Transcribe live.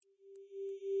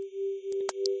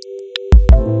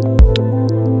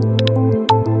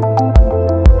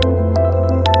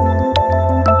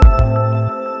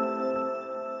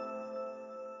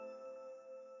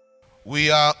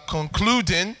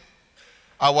concluding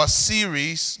our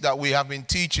series that we have been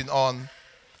teaching on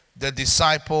the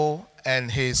disciple and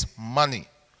his money.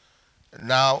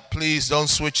 Now, please don't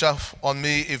switch off on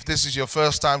me if this is your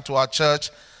first time to our church.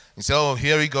 You say, oh,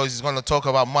 here he goes, he's going to talk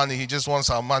about money. He just wants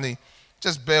our money.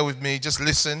 Just bear with me, just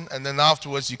listen, and then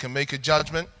afterwards you can make a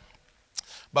judgment.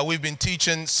 But we've been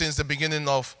teaching since the beginning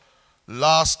of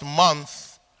last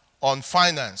month on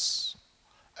finance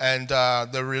and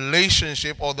the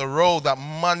relationship or the role that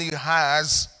money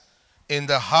has in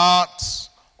the hearts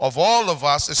of all of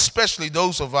us, especially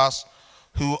those of us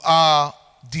who are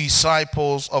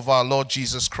disciples of our Lord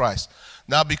Jesus Christ.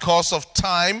 Now, because of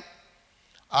time,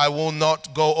 I will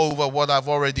not go over what I've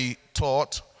already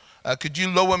taught. Could you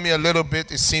lower me a little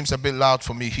bit? It seems a bit loud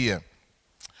for me here.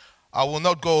 I will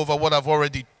not go over what I've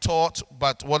already taught,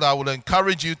 but what I will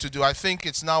encourage you to do, I think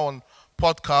it's now on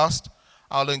podcast,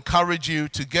 I'll encourage you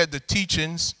to get the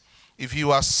teachings if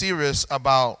you are serious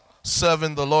about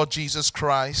serving the Lord Jesus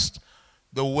Christ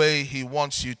the way he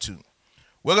wants you to.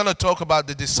 We're going to talk about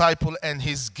the disciple and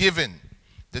his giving.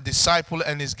 The disciple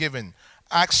and his giving.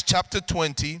 Acts chapter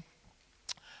 20,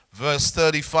 verse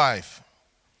 35.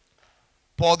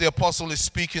 Paul the apostle is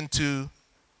speaking to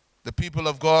the people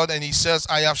of God, and he says,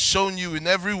 I have shown you in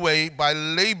every way by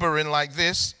laboring like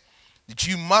this that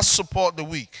you must support the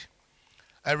weak.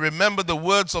 And remember the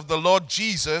words of the Lord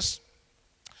Jesus,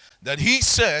 that he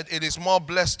said it is more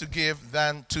blessed to give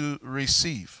than to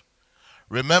receive.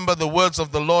 Remember the words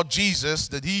of the Lord Jesus,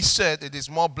 that he said it is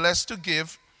more blessed to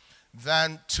give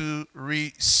than to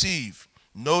receive.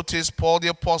 Notice Paul the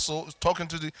apostle is talking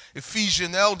to the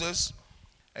Ephesian elders,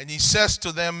 and he says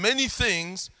to them many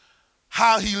things,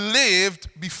 how he lived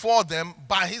before them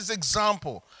by his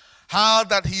example, how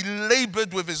that he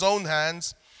labored with his own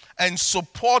hands and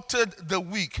supported the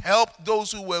weak, helped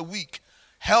those who were weak,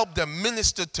 helped them,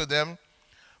 ministered to them,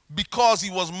 because he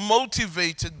was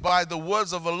motivated by the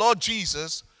words of the Lord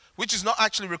Jesus, which is not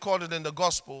actually recorded in the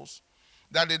Gospels,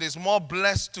 that it is more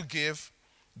blessed to give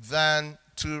than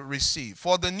to receive.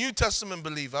 For the New Testament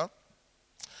believer,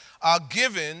 our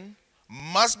giving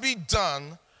must be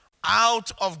done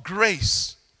out of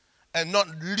grace and not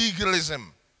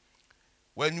legalism.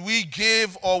 When we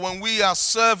give or when we are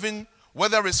serving,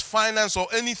 whether it's finance or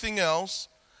anything else,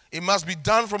 it must be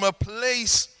done from a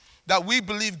place that we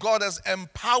believe God has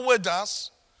empowered us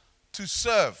to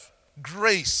serve.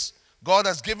 Grace. God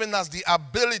has given us the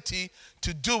ability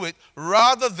to do it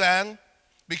rather than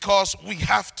because we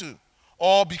have to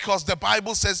or because the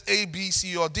Bible says A, B,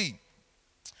 C, or D.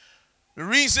 The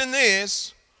reason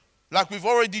is, like we've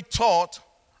already taught,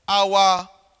 our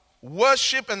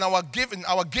worship and our giving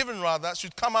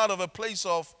should come out of a place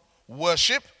of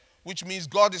worship, which means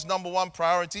God is number one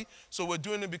priority. So we're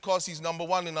doing it because he's number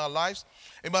one in our lives.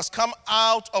 It must come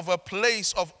out of a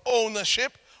place of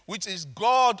ownership, which is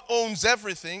God owns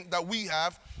everything that we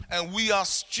have, and we are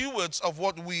stewards of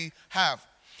what we have.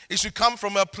 It should come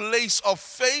from a place of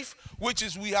faith, which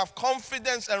is we have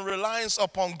confidence and reliance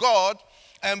upon God,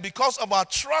 and because of our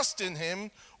trust in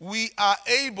him, we are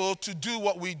able to do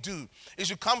what we do. It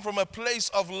should come from a place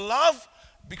of love,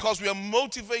 because we are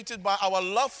motivated by our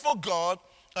love for God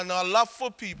and our love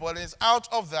for people, and it's out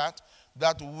of that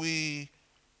we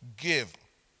give.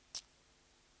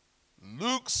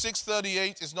 Luke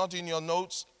 6:38 is not in your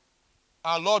notes.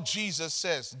 Our Lord Jesus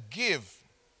says, give,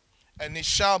 and it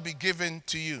shall be given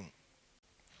to you.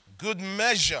 Good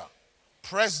measure,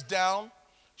 pressed down,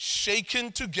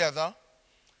 shaken together,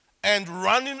 and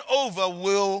running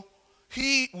over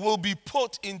he will be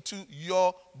put into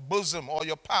your bosom or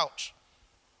your pouch.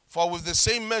 For with the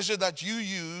same measure that you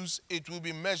use, it will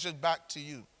be measured back to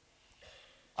you.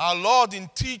 Our Lord, in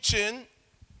teaching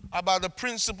about the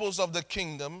principles of the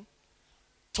kingdom,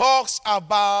 talks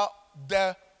about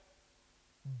the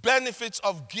benefits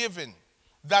of giving.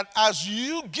 That as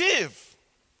you give,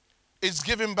 it's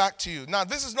given back to you. Now,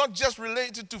 this is not just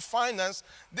related to finance.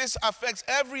 This affects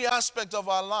every aspect of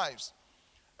our lives,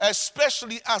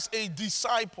 especially as a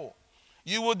disciple.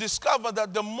 You will discover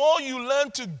that the more you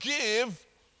learn to give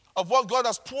of what God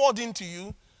has poured into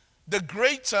you, the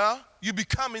greater you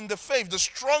become in the faith, the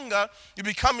stronger you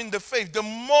become in the faith, the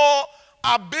more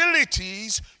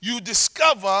abilities you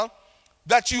discover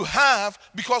that you have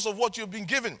because of what you've been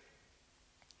given.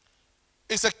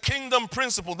 It's a kingdom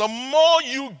principle. The more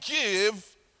you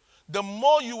give, the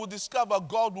more you will discover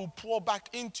God will pour back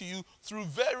into you through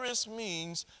various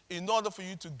means in order for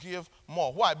you to give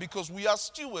more. Why? Because we are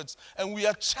stewards and we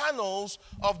are channels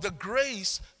of the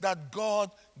grace that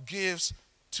God gives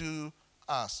to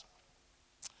us.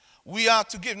 We are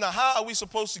to give. Now, how are we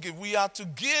supposed to give? We are to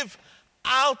give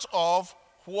out of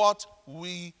what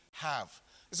we have.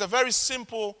 It's a very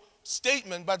simple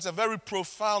statement, but it's a very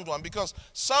profound one, because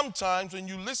sometimes when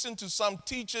you listen to some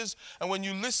teachers and when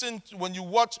you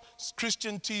watch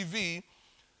Christian TV,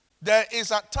 there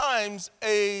is at times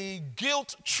a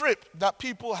guilt trip that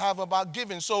people have about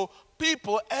giving. So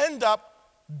people end up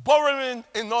borrowing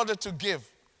in order to give.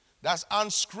 That's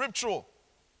unscriptural.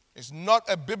 It's not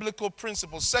a biblical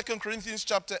principle. 2 Corinthians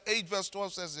chapter 8 verse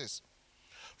 12 says this.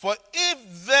 For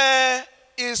if there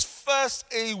is first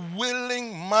a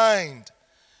willing mind,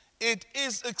 it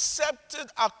is accepted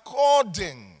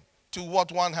according to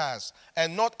what one has,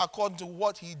 and not according to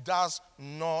what he does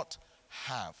not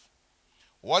have.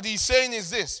 What he's saying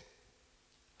is this: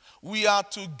 we are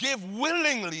to give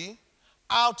willingly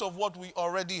out of what we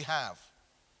already have,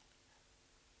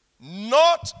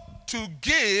 not to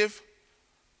give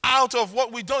out of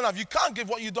what we don't have. You can't give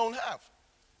what you don't have.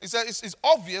 It's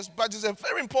obvious, but it's a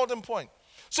very important point.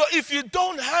 So if you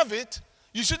don't have it,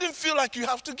 you shouldn't feel like you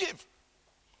have to give.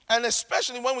 And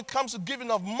especially when it comes to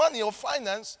giving of money or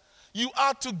finance, you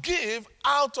are to give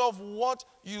out of what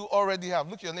you already have.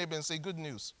 Look at your neighbor and say, good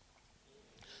news.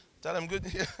 Tell them good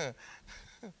news.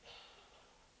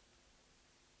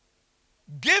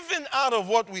 Giving out of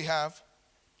what we have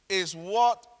is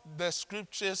what the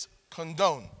scriptures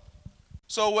condone.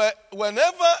 So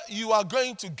whenever you are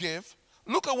going to give,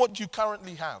 look at what you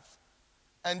currently have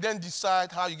and then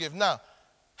decide how you give. Now,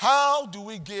 how do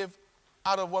we give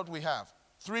out of what we have?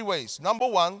 3 ways. Number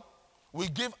 1, we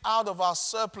give out of our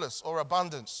surplus or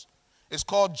abundance. It's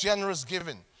called generous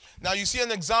giving. Now, you see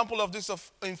an example of this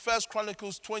in 1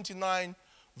 Chronicles 29,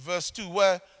 verse 2,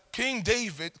 where King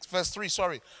David, verse 3,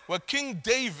 where King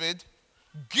David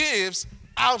gives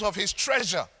out of his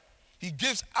treasure. He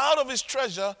gives out of his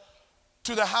treasure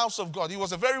to the house of God. He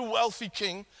was a very wealthy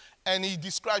king, and he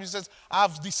says,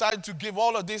 I've decided to give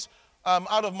all of this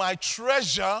out of my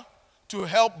treasure to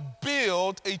help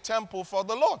build a temple for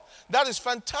the Lord. That is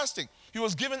fantastic. He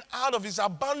was given out of his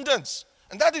abundance,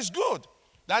 and that is good.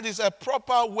 That is a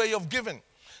proper way of giving.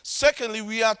 Secondly,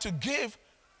 we are to give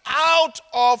out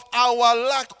of our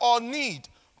lack or need.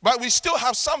 But we still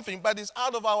have something, but it's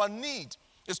out of our need.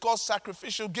 It's called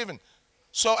sacrificial giving.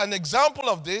 So an example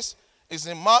of this is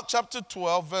in Mark chapter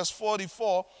 12, verse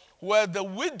 44, where the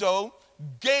widow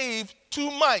gave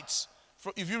 2 mites.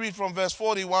 If you read from verse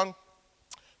 41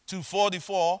 to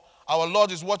 44, our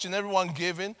Lord is watching everyone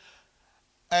giving,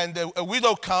 and a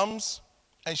widow comes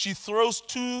and she throws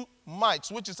 2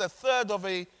 mites, which is a third of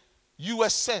a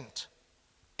US cent,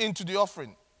 into the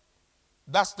offering.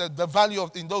 That's the value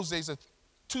of, in those days,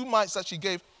 2 mites that she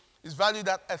gave is valued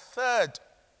at a third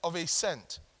of a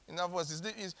cent. In other words,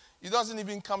 it doesn't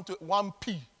even come to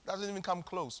 1p. Doesn't even come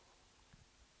close.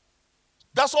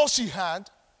 That's all she had,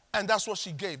 and that's what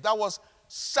she gave. That was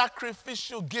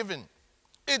sacrificial giving.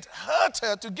 It hurt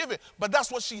her to give it, but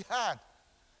that's what she had.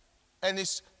 And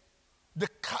it's the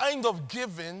kind of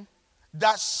giving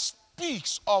that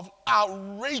speaks of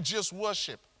outrageous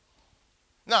worship.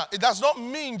 Now, it does not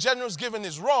mean generous giving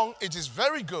is wrong. It is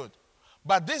very good.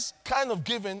 But this kind of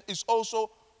giving is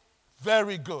also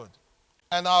very good.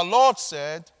 And our Lord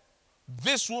said,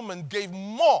 this woman gave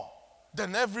more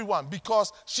than everyone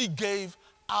because she gave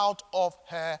out of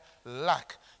her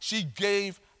lack. She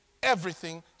gave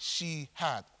everything she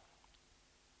had.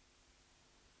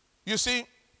 You see,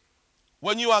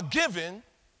 when you are giving,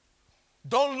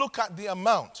 don't look at the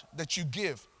amount that you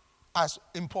give as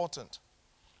important.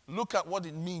 Look at what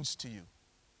it means to you.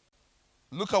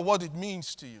 Look at what it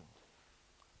means to you.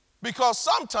 Because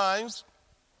sometimes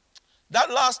that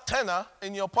last tenner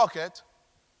in your pocket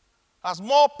has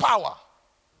more power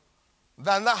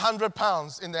than that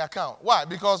 £100 in the account. Why?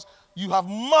 Because you have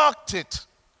marked it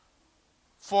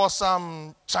for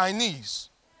some Chinese.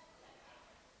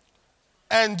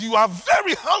 And you are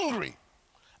very hungry.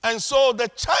 And so the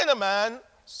Chinaman,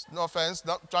 no offense,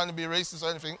 not trying to be racist or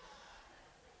anything,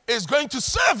 is going to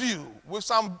serve you with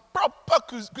some proper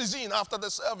cuisine after the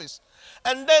service.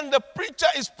 And then the preacher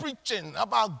is preaching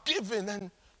about giving,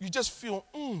 and you just feel,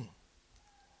 And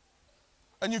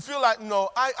you feel like, no,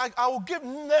 I will give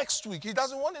next week. He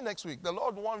doesn't want it next week. The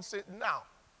Lord wants it now.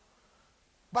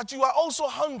 But you are also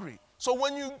hungry. So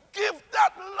when you give that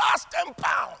last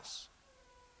 £10,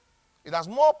 it has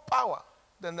more power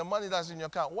than the money that's in your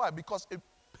account. Why? Because it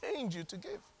pains you to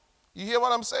give. You hear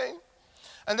what I'm saying?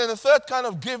 And then the third kind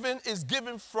of giving is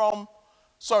giving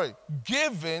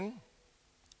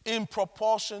in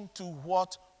proportion to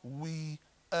what we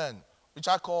earn, which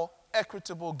I call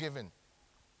equitable giving.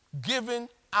 Giving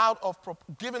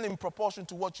in proportion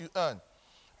to what you earn.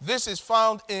 This is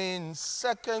found in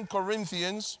 2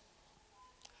 Corinthians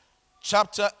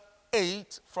chapter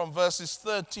 8 from verses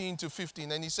 13 to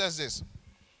 15. And he says this.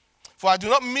 For I do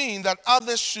not mean that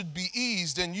others should be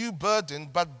eased and you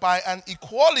burdened, but by an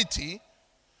equality,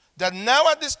 that now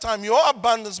at this time your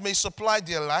abundance may supply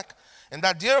their lack, and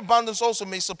that their abundance also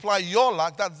may supply your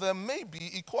lack, that there may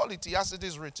be equality, as it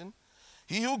is written,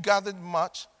 he who gathered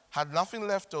much had nothing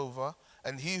left over,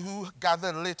 and he who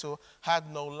gathered little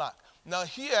had no lack. Now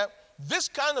here, this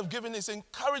kind of giving is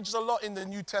encouraged a lot in the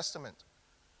New Testament.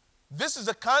 This is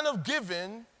the kind of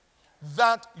giving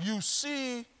that you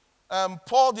see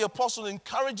Paul the Apostle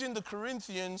encouraging the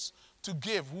Corinthians to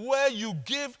give, where you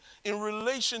give in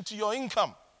relation to your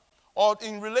income or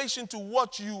in relation to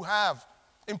what you have,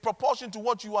 in proportion to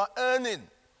what you are earning.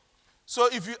 So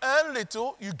if you earn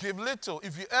little, you give little.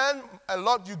 If you earn a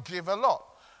lot, you give a lot.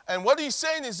 And what he's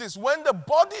saying is this: when the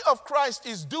body of Christ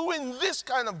is doing this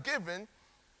kind of giving,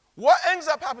 what ends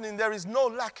up happening, there is no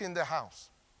lack in the house.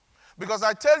 Because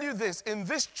I tell you this, in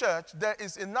this church, there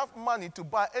is enough money to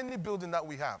buy any building that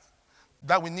we have,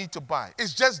 that we need to buy.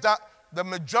 It's just that the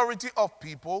majority of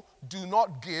people do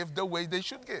not give the way they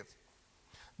should give.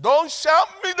 Don't shout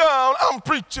me down. I'm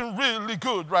preaching really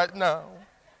good right now.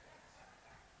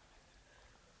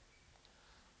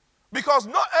 Because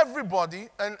not everybody,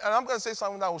 and I'm going to say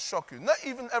something that will shock you, not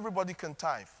even everybody can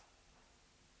tithe.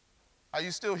 Are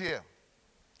you still here?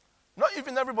 Not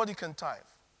even everybody can tithe.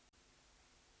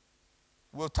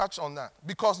 We'll touch on that.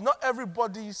 Because not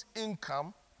everybody's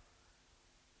income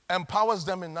empowers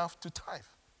them enough to tithe.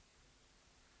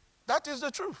 That is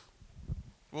the truth.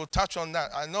 We'll touch on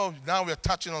that. I know now we're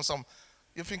touching on some.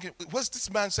 You're thinking, what's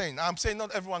this man saying? I'm saying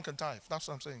not everyone can tithe. That's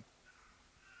what I'm saying.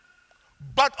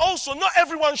 But also, not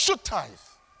everyone should tithe.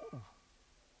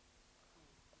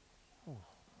 Ooh.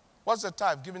 What's the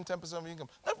tithe? Giving 10% of income.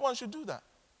 Everyone should do that.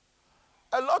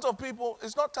 A lot of people,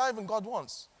 it's not tithing God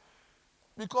wants.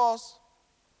 Because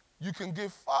you can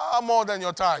give far more than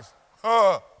your tithe.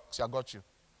 See, I got you.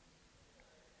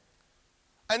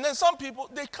 And then some people,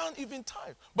 they can't even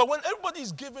tithe. But when everybody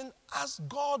is giving as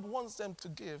God wants them to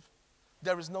give,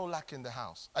 there is no lack in the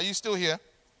house. Are you still here?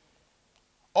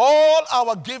 All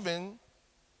our giving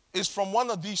is from one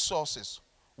of these sources,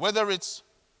 whether it's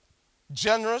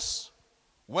generous,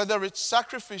 whether it's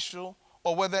sacrificial,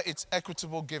 or whether it's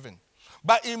equitable giving.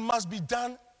 But it must be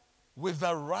done with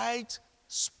the right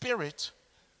spirit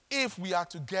if we are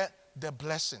to get the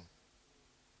blessing.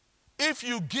 If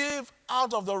you give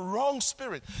out of the wrong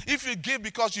spirit, if you give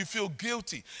because you feel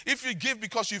guilty, if you give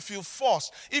because you feel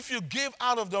forced, if you give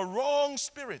out of the wrong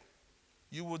spirit,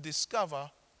 you will discover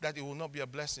that it will not be a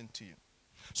blessing to you.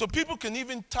 So people can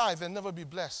even tithe and never be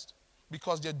blessed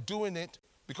because they're doing it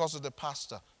because of the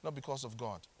pastor, not because of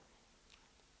God.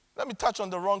 Let me touch on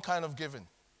the wrong kind of giving.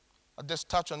 I'll just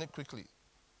touch on it quickly.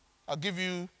 I'll give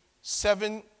you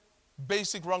 7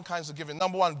 basic wrong kinds of giving.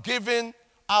 Number 1, giving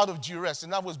out of duress.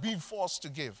 And that was being forced to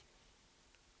give.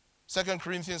 2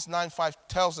 Corinthians 9:5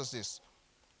 tells us this.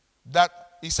 That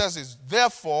he says this,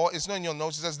 therefore, it's not in your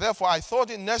notes, he says, therefore I thought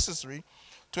it necessary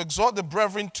to exhort the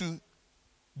brethren to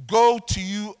go to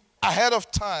you ahead of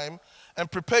time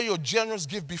and prepare your generous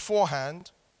gift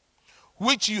beforehand,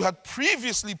 which you had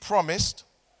previously promised,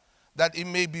 that it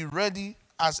may be ready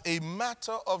as a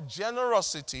matter of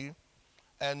generosity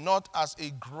and not as a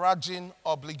grudging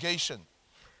obligation.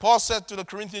 Paul said to the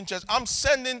Corinthian church, I'm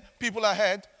sending people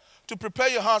ahead to prepare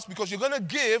your hearts because you're going to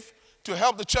give to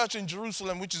help the church in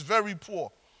Jerusalem, which is very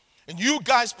poor. And you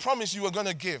guys promised you were going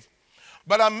to give.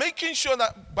 But I'm making sure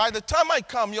that by the time I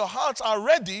come, your hearts are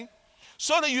ready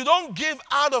so that you don't give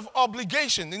out of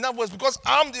obligation. In other words, because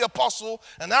I'm the apostle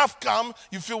and I've come,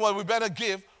 you feel, well, we better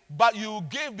give. But you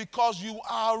give because you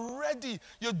are ready.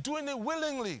 You're doing it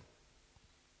willingly.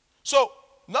 So,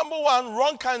 number 1,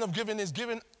 wrong kind of giving is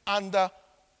giving under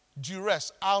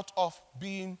duress, out of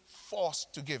being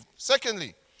forced to give.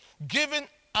 Secondly, giving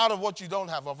out of what you don't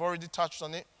have. I've already touched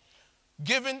on it.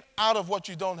 Giving out of what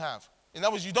you don't have. In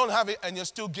other words, you don't have it and you're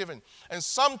still giving. And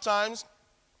sometimes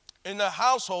in a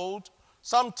household,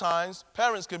 sometimes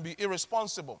parents can be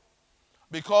irresponsible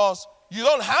because you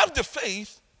don't have the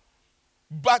faith,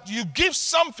 but you give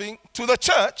something to the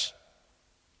church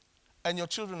and your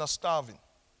children are starving.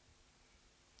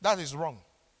 That is wrong.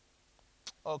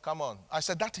 Oh, come on. I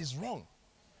said that is wrong.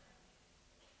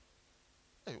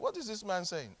 Hey, what is this man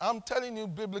saying? I'm telling you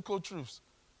biblical truths.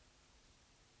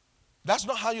 That's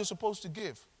not how you're supposed to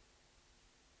give.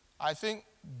 I think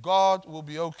God will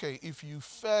be okay if you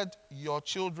fed your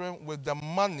children with the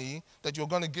money that you're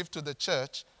going to give to the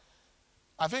church.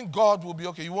 I think God will be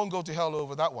okay. You won't go to hell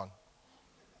over that one.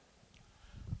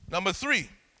 Number 3,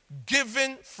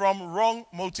 giving from wrong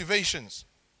motivations.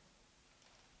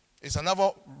 It's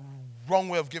another wrong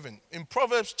way of giving. In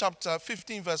Proverbs chapter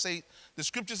 15, verse 8, the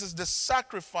scripture says, the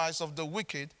sacrifice of the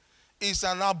wicked is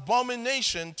an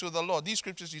abomination to the Lord. These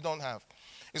scriptures you don't have.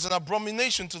 It's an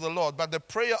abomination to the Lord, but the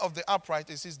prayer of the upright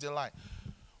is his delight.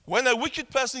 When a wicked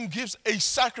person gives a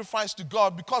sacrifice to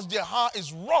God because their heart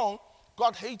is wrong,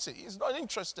 God hates it. He's not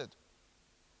interested.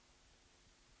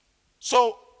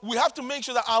 So we have to make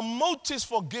sure that our motives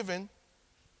for giving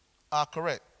are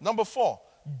correct. Number 4,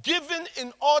 giving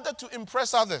in order to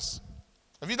impress others.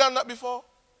 Have you done that before?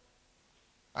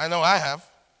 I know I have.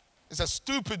 It's a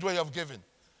stupid way of giving.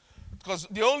 Because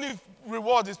the only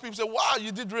reward is people say, wow,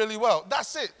 you did really well.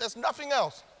 That's it. There's nothing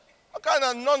else. What kind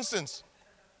of nonsense?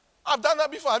 I've done that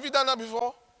before. Have you done that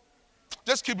before?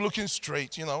 Just keep looking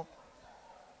straight, you know.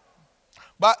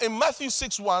 But in Matthew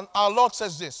 6:1, our Lord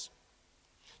says this: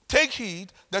 take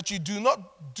heed that you do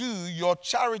not do your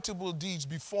charitable deeds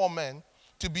before men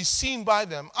to be seen by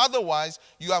them. Otherwise,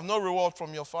 you have no reward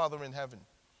from your Father in heaven.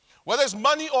 Whether it's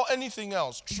money or anything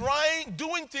else,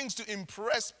 doing things to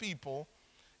impress people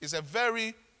is a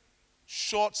very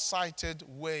short-sighted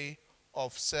way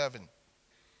of serving.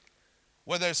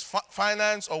 Whether it's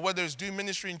finance or whether it's doing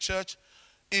ministry in church,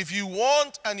 if you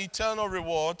want an eternal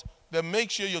reward, then make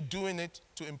sure you're doing it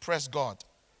to impress God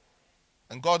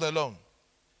and God alone.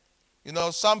 You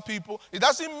know, some people, it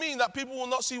doesn't mean that people will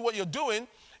not see what you're doing.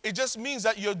 It just means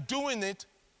that you're doing it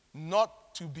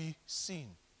not to be seen.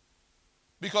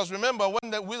 Because remember, when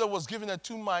the widow was given her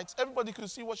 2 mites, everybody could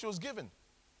see what she was given.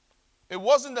 It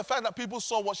wasn't the fact that people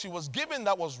saw what she was given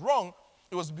that was wrong.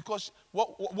 It was because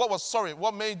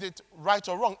what made it right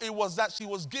or wrong? It was that she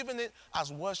was giving it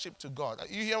as worship to God.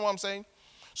 You hear what I'm saying?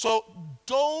 So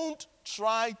don't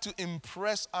try to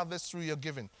impress others through your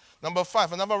giving. Number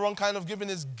 5, another wrong kind of giving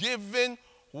is giving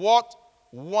what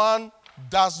one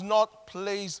does not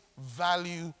place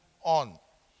value on.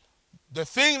 The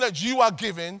thing that you are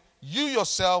giving, you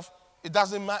yourself, it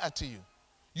doesn't matter to you.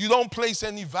 You don't place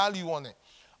any value on it.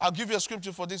 I'll give you a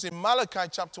scripture for this in Malachi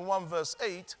chapter 1 verse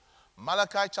 8.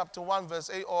 Malachi chapter 1 verse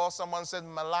 8, or someone said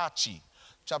Malachi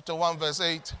chapter 1 verse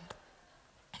 8.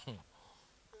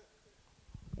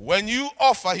 When you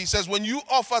offer, he says, when you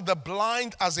offer the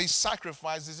blind as a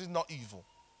sacrifice, is it not evil?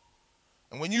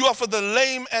 And when you offer the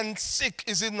lame and sick,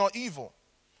 is it not evil?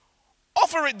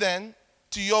 Offer it then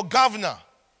to your governor.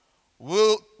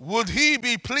 Would he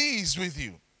be pleased with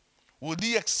you? Would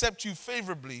he accept you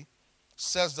favorably,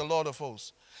 says the Lord of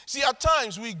hosts. See, at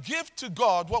times we give to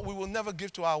God what we will never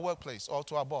give to our workplace or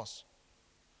to our boss.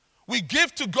 We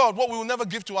give to God what we will never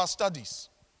give to our studies.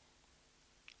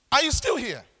 Are you still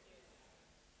here?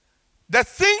 The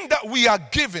thing that we are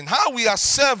giving, how we are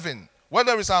serving,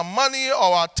 whether it's our money or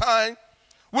our time,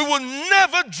 we will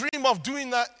never dream of doing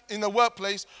that in the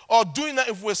workplace or doing that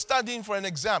if we're studying for an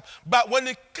exam. But when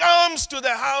it comes to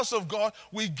the house of God,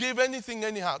 we give anything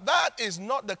anyhow. That is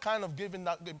not the kind of giving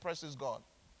that impresses God.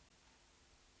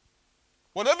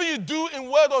 Whatever you do in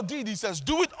word or deed, he says,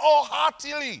 do it all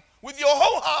heartily, with your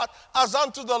whole heart as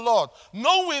unto the Lord,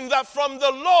 knowing that from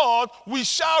the Lord we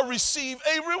shall receive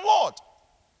a reward.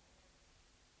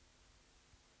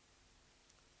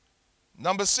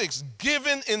 Number 6,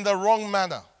 giving in the wrong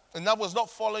manner. And that was not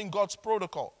following God's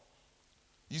protocol.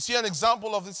 You see an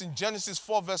example of this in Genesis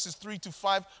 4 verses 3 to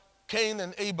 5, Cain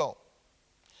and Abel.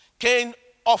 Cain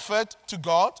offered to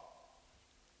God,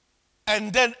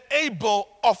 and then Abel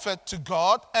offered to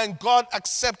God, and God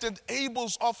accepted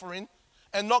Abel's offering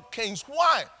and not Cain's.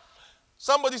 Why?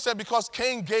 Somebody said because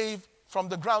Cain gave from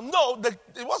the ground. No,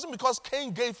 it wasn't because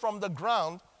Cain gave from the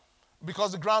ground,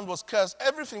 because the ground was cursed.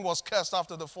 Everything was cursed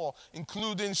after the fall,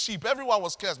 including sheep. Everyone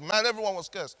was cursed. Man, everyone was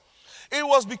cursed. It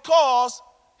was because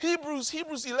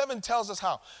Hebrews 11 tells us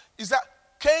how. Is that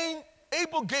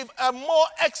Abel gave a more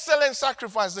excellent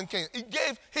sacrifice than Cain. He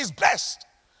gave his best.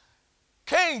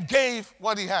 Cain gave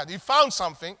what he had. He found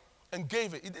something and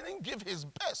gave it. He didn't give his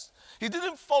best. He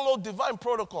didn't follow divine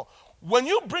protocol. When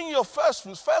you bring your first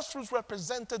fruits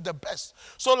represented the best.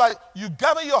 So like you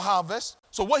gather your harvest.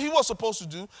 So what he was supposed to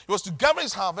do, he was to gather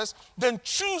his harvest, then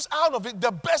choose out of it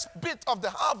the best bit of the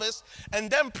harvest, and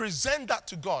then present that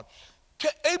to God.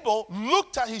 Abel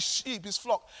looked at his sheep, his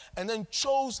flock, and then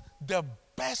chose the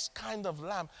best kind of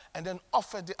lamb and then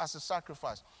offered it as a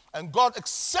sacrifice. And God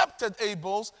accepted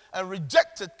Abel's and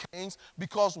rejected Cain's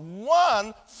because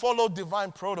one followed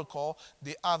divine protocol,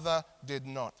 the other did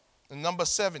not. And number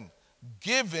 7,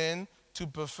 giving to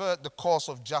prefer the cause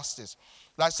of justice.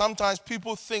 Like sometimes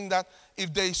people think that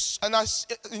if they,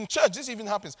 in church this even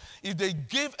happens, if they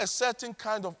give a certain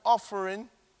kind of offering,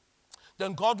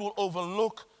 then God will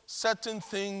overlook certain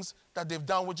things that they've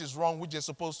done which is wrong, which they're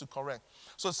supposed to correct.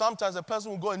 So sometimes a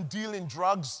person will go and deal in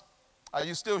drugs. Are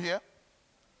you still here?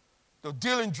 They'll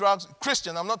deal in drugs.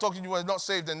 Christian, I'm not talking you were not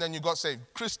saved and then you got saved.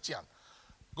 Christian.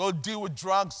 go deal with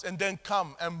drugs, and then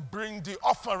come and bring the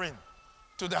offering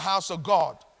to the house of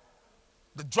God,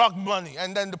 the drug money.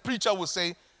 And then the preacher will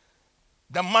say,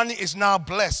 the money is now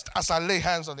blessed as I lay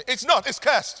hands on it. It's not, it's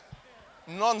cursed.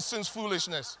 Nonsense,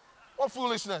 foolishness. What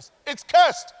foolishness? It's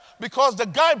cursed because the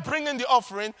guy bringing the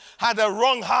offering had a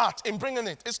wrong heart in bringing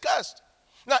it. It's cursed.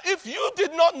 Now, if you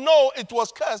did not know it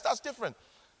was cursed, that's different.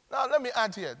 Now, let me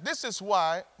add here. This is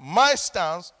why my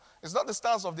stance is not the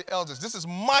stance of the elders. This is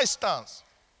my stance.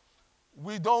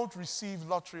 We don't receive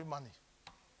lottery money.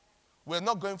 We're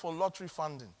not going for lottery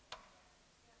funding.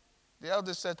 The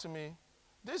elders said to me,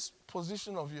 this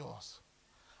position of yours.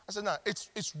 I said, no,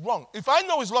 it's wrong. If I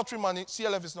know it's lottery money,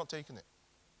 CLF is not taking it.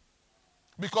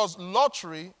 Because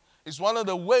lottery is one of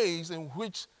the ways in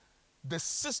which the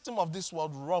system of this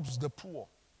world robs the poor.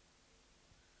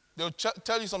 They'll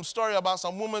tell you some story about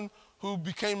some woman who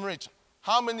became rich.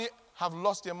 How many have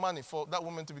lost their money for that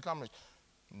woman to become rich?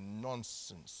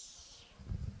 Nonsense.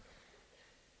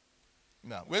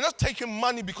 Now, we're not taking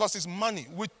money because it's money.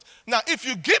 Now, if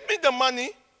you give me the money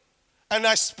and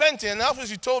I spent it, and after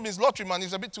you told me it's lottery money,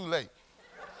 it's a bit too late.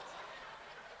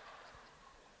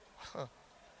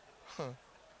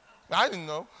 I didn't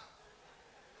know.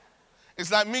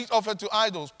 It's like meat offered to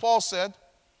idols. Paul said,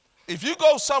 if you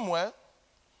go somewhere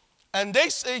and they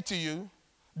say to you,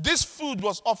 this food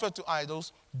was offered to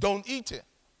idols, don't eat it.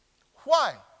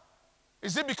 Why?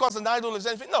 Is it because an idol is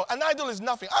anything? No, an idol is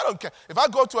nothing. I don't care. If I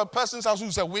go to a person's house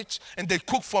who's a witch and they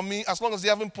cook for me, as long as they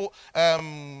haven't put,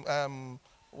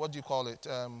 what do you call it?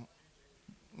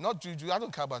 Not juju. I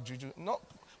don't care about juju. Not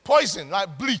poison,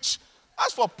 like bleach.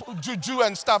 As for juju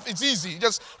and stuff, it's easy.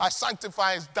 Just I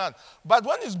sanctify, it's done. But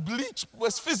when it's bleach,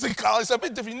 it's physical, it's a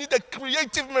bit different. You need a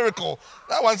creative miracle.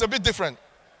 That one's a bit different.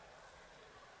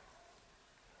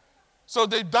 So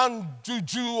they've done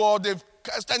juju or they've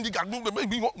standing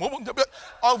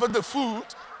over the food,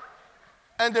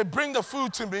 and they bring the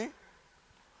food to me,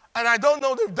 and I don't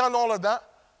know they've done all of that,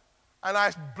 and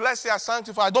I bless it, I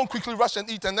sanctify. I don't quickly rush and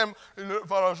eat, and then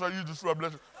Father, shall you this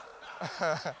bless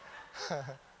it.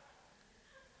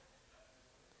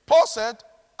 Paul said,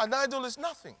 an idol is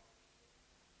nothing.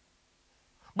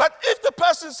 But if the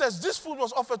person says this food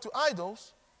was offered to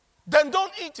idols, then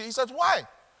don't eat it. He says, why?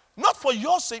 Not for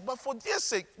your sake, but for their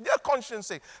sake, their conscience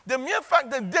sake. The mere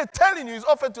fact that they're telling you it's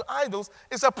offered to idols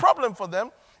is a problem for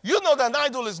them. You know that an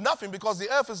idol is nothing because the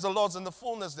earth is the Lord's and the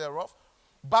fullness thereof.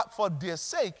 But for their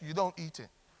sake, you don't eat it.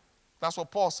 That's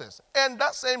what Paul says. And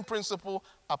that same principle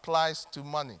applies to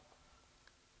money.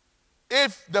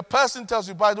 If the person tells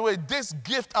you, by the way, this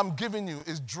gift I'm giving you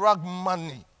is drug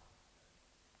money.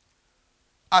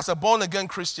 As a born-again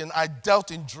Christian, I dealt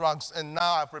in drugs and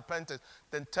now I've repented.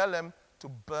 Then tell them to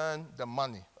burn the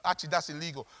money. Actually, that's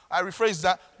illegal. I rephrase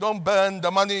that. Don't burn the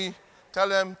money. Tell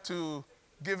them to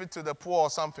give it to the poor or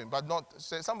something. But not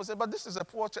say, somebody say, but this is a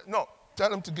poor church. No, tell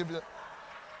them to give it.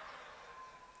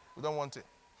 We don't want it.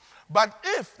 But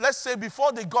if, let's say,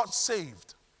 before they got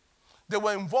saved, they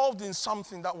were involved in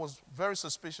something that was very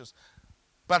suspicious,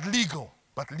 but legal.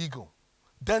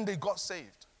 Then they got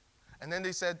saved. And then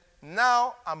they said,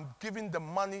 now I'm giving the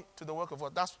money to the work of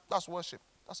God. That's worship.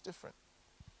 That's different.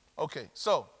 Okay,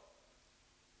 so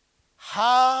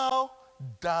how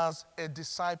does a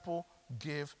disciple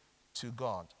give to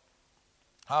God?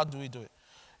 How do we do it?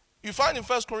 You find in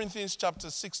 1 Corinthians chapter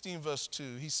 16, verse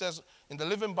 2, he says, in the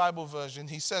Living Bible version,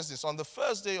 he says this, on the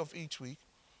first day of each week,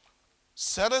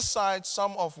 set aside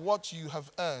some of what you have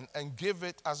earned and give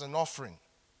it as an offering.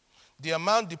 The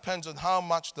amount depends on how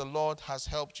much the Lord has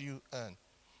helped you earn.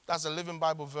 That's the Living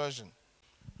Bible version.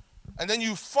 And then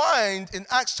you find in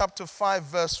Acts chapter 5,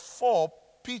 verse 4,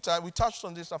 Peter, we touched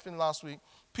on this, I think, last week.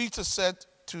 Peter said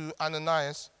to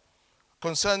Ananias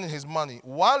concerning his money,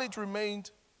 while it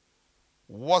remained,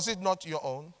 was it not your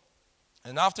own?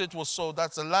 And after it was sold,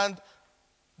 that's the land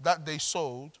that they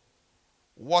sold,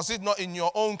 was it not in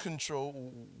your own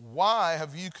control? Why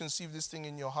have you conceived this thing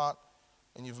in your heart?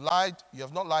 And you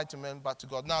have not lied to men, but to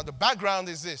God. Now, the background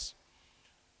is this.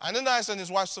 Ananias and his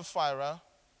wife Sapphira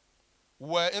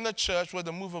were in a church where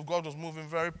the move of God was moving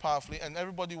very powerfully, and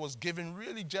everybody was giving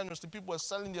really generously. People were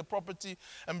selling their property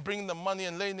and bringing the money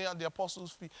and laying it at the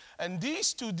apostles' feet. And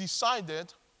these two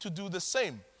decided to do the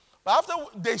same. But after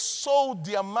they sold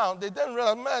the amount, they then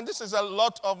realized, man, this is a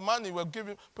lot of money we're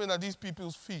putting at these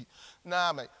people's feet.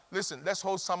 Nah, mate, listen, let's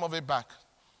hold some of it back.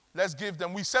 Let's give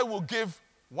them, we said we'll give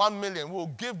 1 million. We'll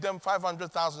give them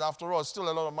 500,000. After all, it's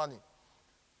still a lot of money.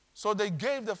 So they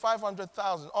gave the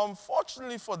 500,000.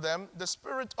 Unfortunately for them, the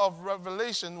spirit of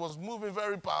revelation was moving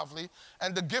very powerfully,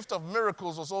 and the gift of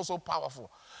miracles was also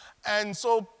powerful. And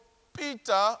so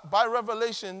Peter, by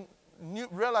revelation,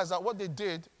 realized that what they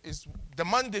did is the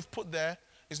money they've put there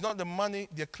is not the money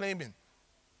they're claiming.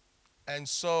 And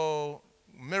so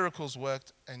miracles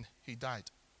worked and he died.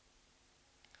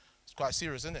 It's quite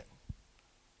serious, isn't it?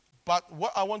 But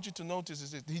what I want you to notice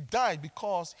is that he died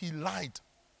because he lied.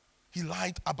 He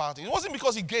lied about it. It wasn't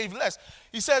because he gave less.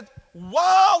 He said,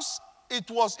 whilst it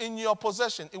was in your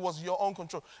possession, it was your own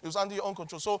control. It was under your own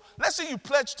control. So let's say you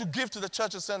pledge to give to the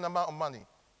church a certain amount of money.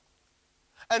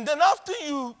 And then after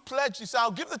you pledge, you say,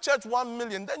 I'll give the church 1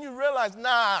 million. Then you realize,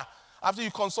 after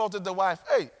you consulted the wife,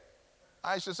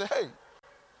 I should say,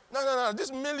 no,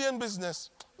 this million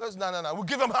business, we'll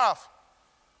give him half.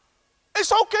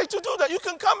 It's okay to do that. You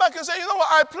can come back and say, you know what,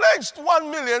 I pledged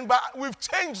 1 million, but we've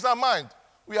changed our mind.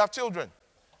 We have children.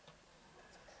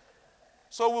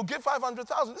 So we'll give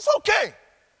 500,000. It's okay.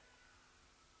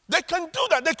 They can do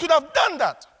that. They could have done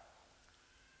that.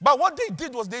 But what they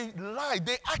did was they lied.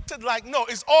 They acted like, no,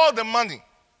 it's all the money.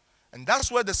 And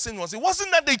that's where the sin was. It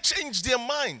wasn't that they changed their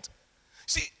mind.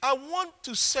 See, I want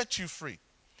to set you free.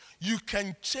 You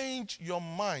can change your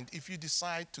mind if you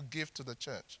decide to give to the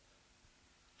church.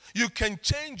 You can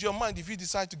change your mind if you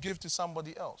decide to give to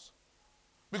somebody else.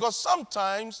 Because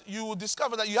sometimes you will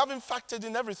discover that you haven't factored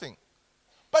in everything.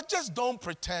 But just don't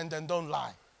pretend and don't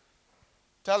lie.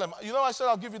 Tell them, I said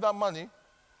I'll give you that money.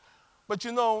 But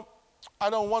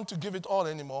I don't want to give it all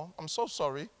anymore. I'm so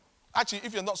sorry. Actually,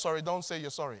 if you're not sorry, don't say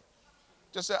you're sorry.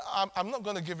 Just say, I'm not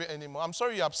going to give it anymore. I'm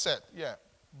sorry you're upset. Yeah,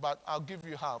 but I'll give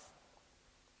you half.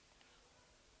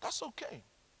 That's okay.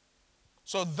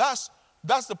 So that's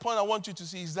the point I want you to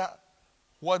see, is that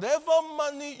whatever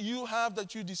money you have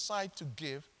that you decide to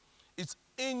give, it's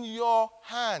in your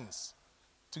hands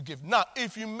to give. Now,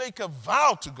 if you make a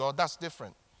vow to God, that's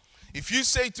different. If you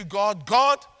say to God,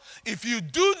 God, if you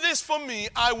do this for me,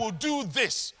 I will do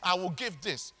this. I will give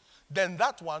this. Then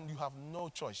that one, you have no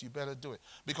choice. You better do it.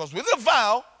 Because with a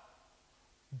vow,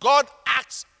 God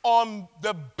acts on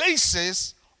the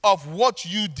basis of what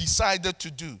you decided to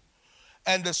do.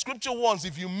 And the scripture warns,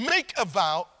 if you make a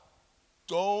vow,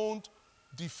 don't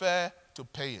defer to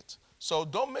pay it. So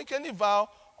don't make any vow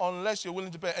unless you're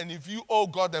willing to pay. And if you owe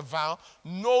God a vow,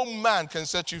 no man can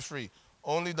set you free.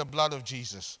 Only the blood of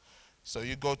Jesus. So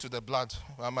you go to the blood.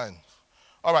 Amen.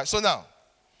 All right, so now,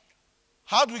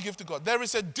 how do we give to God? There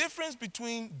is a difference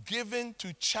between giving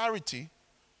to charity,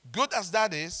 good as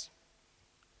that is,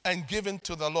 and giving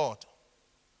to the Lord.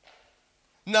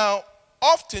 Now,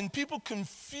 often people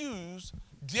confuse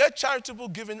their charitable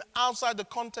giving outside the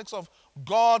context of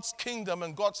God's kingdom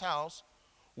and God's house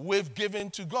with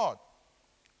giving to God.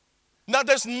 Now,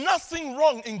 there's nothing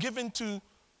wrong in giving to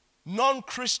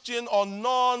non-Christian or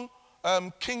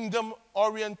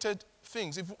non-kingdom-oriented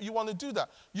things. If you want to do that,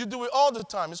 you do it all the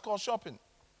time. It's called shopping.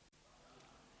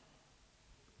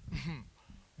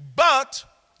 But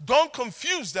don't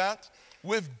confuse that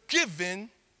with giving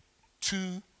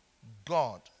to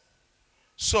God.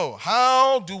 So,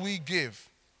 how do we give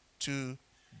to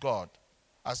God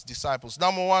as disciples?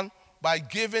 Number one, by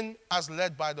giving as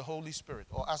led by the Holy Spirit,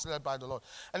 or as led by the Lord.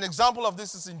 An example of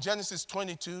this is in Genesis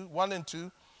 22, 1 and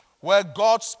 2, where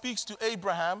God speaks to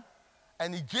Abraham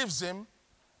and he gives him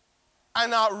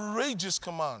an outrageous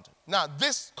command. Now,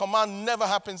 this command never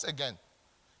happens again.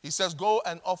 He says, go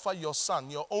and offer your son,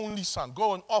 your only son.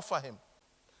 Go and offer him.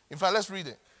 In fact, let's read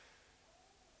it.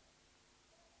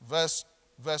 Verse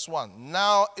 1.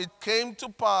 Now it came to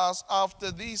pass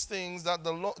after these things that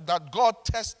God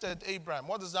tested Abraham.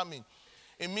 What does that mean?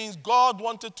 It means God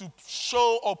wanted to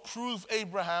show or prove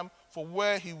Abraham for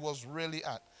where he was really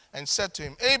at. And said to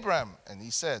him, Abraham, and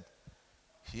he said,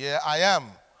 here I am.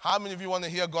 How many of you want to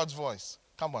hear God's voice?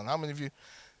 Come on, how many of you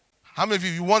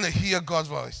want to hear God's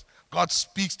voice? God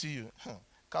speaks to you.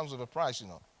 Comes with a price,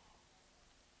 And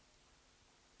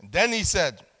then he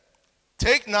said,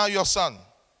 take now your son,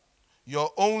 your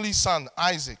only son,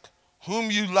 Isaac,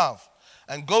 whom you love,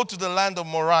 and go to the land of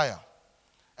Moriah,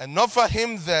 and offer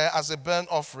him there as a burnt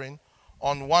offering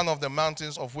on one of the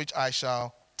mountains of which I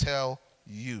shall tell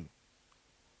you.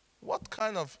 What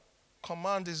kind of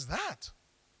command is that?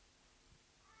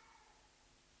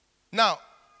 Now,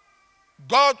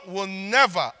 God will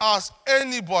never ask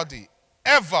anybody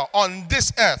ever on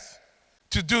this earth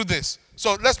to do this.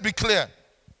 So let's be clear.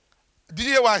 Did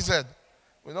you hear what I said?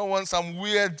 We don't want some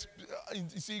weird,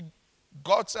 you see,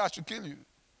 God said I should kill you.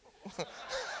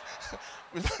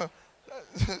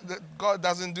 God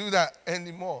doesn't do that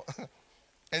anymore.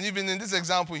 And even in this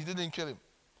example, he didn't kill him.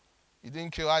 He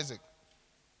didn't kill Isaac.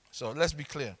 So let's be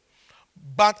clear.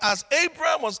 But as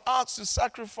Abraham was asked to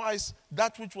sacrifice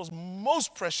that which was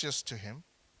most precious to him,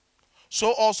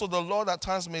 so also the Lord at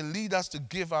times may lead us to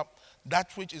give up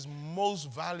that which is most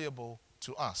valuable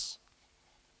to us.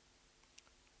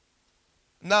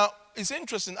 Now, it's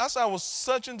interesting. As I was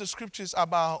searching the scriptures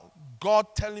about God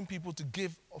telling people to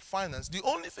give finance, the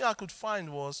only thing I could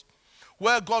find was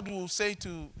where God will say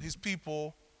to his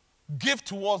people, give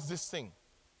towards this thing.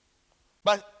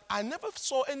 But I never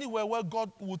saw anywhere where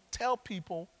God would tell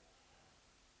people,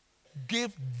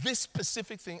 give this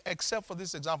specific thing, except for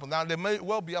this example. Now, there may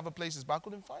well be other places, but I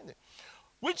couldn't find it.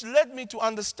 Which led me to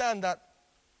understand that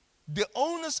the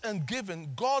onus and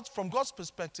giving, from God's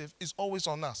perspective, is always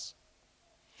on us.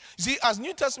 You see, as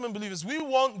New Testament believers, we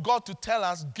want God to tell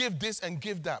us, give this and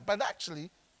give that. But actually,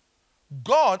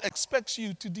 God expects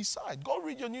you to decide. Go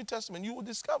read your New Testament. You will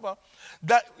discover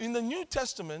that in the New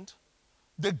Testament,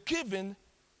 the giving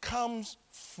comes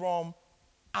from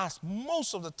us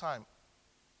most of the time,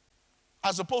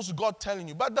 as opposed to God telling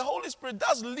you. But the Holy Spirit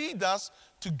does lead us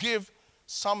to give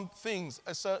some things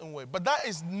a certain way. But that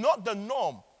is not the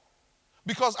norm.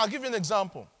 Because I'll give you an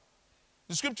example.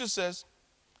 The scripture says,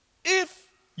 if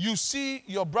you see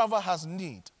your brother has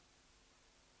need,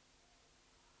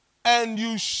 and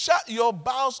you shut your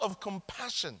bowels of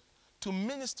compassion to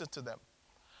minister to them,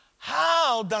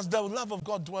 how does the love of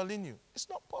God dwell in you? It's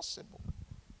not possible.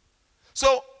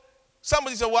 So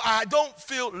somebody said, well, I don't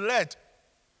feel led.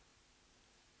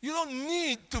 You don't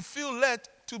need to feel led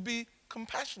to be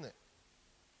compassionate.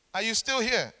 Are you still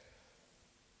here?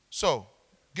 So,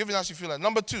 giving as you feel led.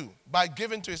 Number 2, by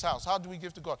giving to his house. How do we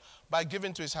give to God? By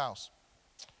giving to his house.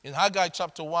 In Haggai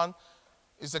chapter 1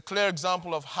 is a clear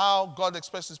example of how God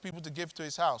expects his people to give to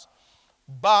his house.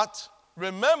 But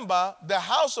remember, the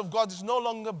house of God is no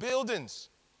longer buildings.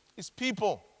 It's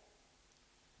people.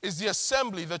 It's the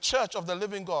assembly, the church of the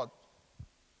living God.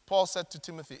 Paul said to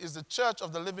Timothy, is the church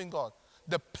of the living God,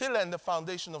 the pillar and the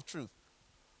foundation of truth.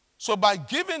 So by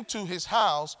giving to his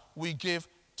house, we give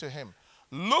to him.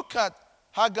 Look at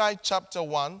Haggai chapter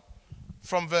 1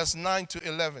 from verse 9 to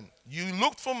 11. You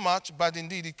looked for much, but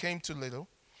indeed it came to little.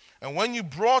 And when you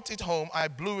brought it home, I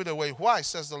blew it away. Why,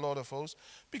 says the Lord of hosts?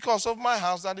 Because of my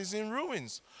house that is in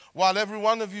ruins, while every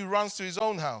one of you runs to his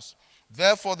own house.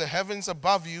 Therefore the heavens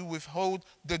above you withhold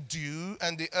the dew,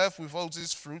 and the earth withholds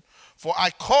its fruit. For I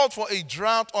called for a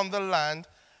drought on the land,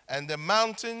 and the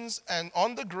mountains, and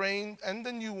on the grain, and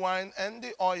the new wine, and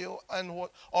the oil, and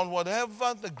on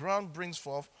whatever the ground brings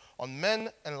forth, on men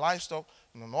and livestock,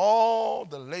 and on all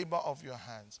the labor of your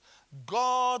hands.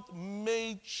 God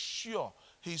made sure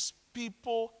his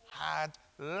people had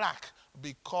lack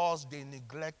because they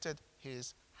neglected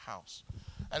his house.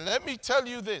 And let me tell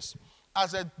you this,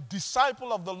 as a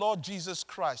disciple of the Lord Jesus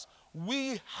Christ,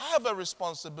 we have a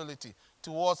responsibility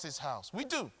towards his house. We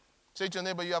do. Say to your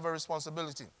neighbor, you have a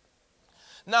responsibility.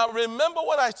 Now, remember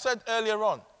what I said earlier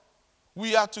on.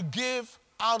 We are to give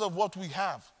out of what we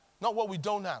have, not what we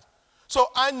don't have. So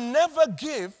I never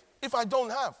give if I don't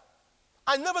have.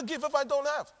 I never give if I don't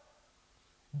have.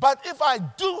 But if I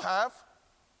do have,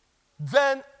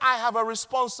 then I have a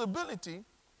responsibility,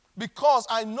 because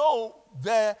I know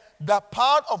that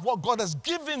part of what God has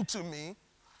given to me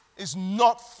is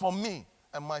not for me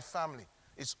and my family.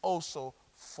 It's also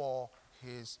for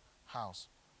his house.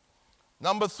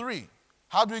 Number 3,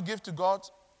 how do we give to God?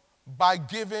 By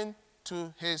giving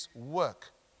to his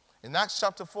work. In Acts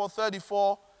chapter 4,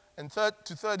 34 and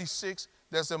to 36,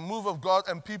 there's a move of God,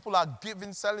 and people are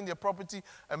giving, selling their property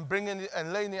and bringing it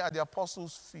and laying it at the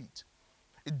apostles' feet.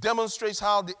 It demonstrates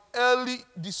how the early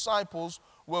disciples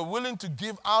were willing to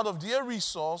give out of their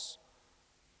resource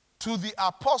to the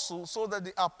apostles so that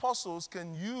the apostles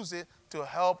can use it to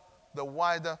help the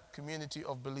wider community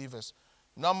of believers.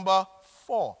 Number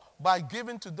 4, by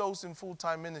giving to those in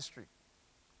full-time ministry.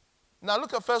 Now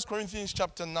look at 1 Corinthians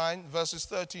chapter 9, verses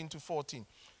 13 to 14.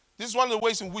 This is one of the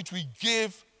ways in which we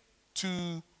give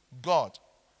to God.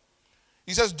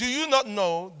 He says, do you not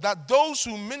know that those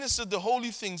who minister the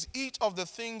holy things eat of the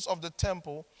things of the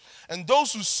temple, and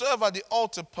those who serve at the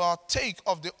altar partake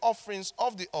of the offerings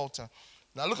of the altar?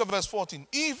 Now look at verse 14.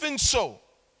 Even so,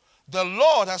 the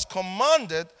Lord has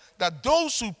commanded that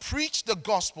those who preach the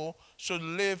gospel should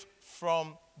live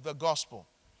from the gospel.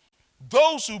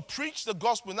 Those who preach the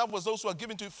gospel, in other words, those who are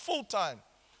given to it full time,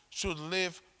 should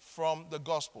live from the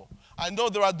gospel. I know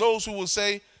there are those who will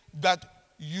say that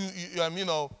you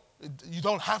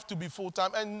don't have to be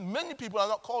full-time, and many people are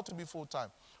not called to be full-time.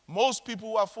 Most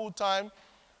people who are full-time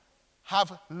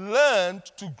have learned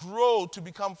to grow to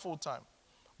become full-time.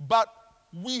 But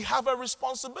we have a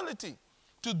responsibility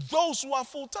to those who are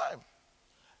full-time.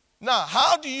 Now,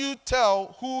 how do you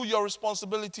tell who your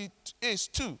responsibility is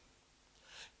to?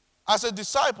 As a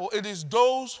disciple, it is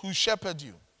those who shepherd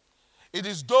you. It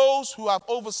is those who have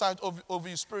oversight over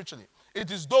you spiritually. It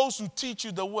is those who teach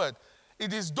you the word.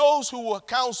 It is those who will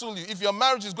counsel you. If your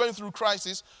marriage is going through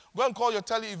crisis, go and call your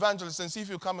tele-evangelist and see if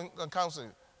he'll come and counsel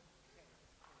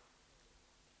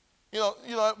you.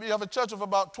 You have a church of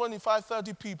about 25,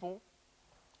 30 people,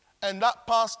 and that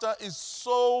pastor is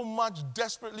so much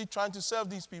desperately trying to serve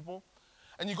these people,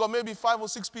 and you got maybe 5 or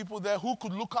 6 people there who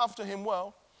could look after him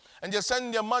well, and they're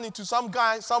sending their money to some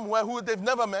guy somewhere who they've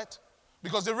never met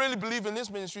because they really believe in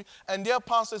this ministry, and their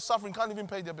pastor is suffering, can't even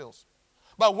pay their bills.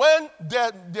 But when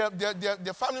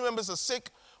their family members are sick,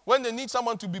 when they need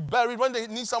someone to be buried, when they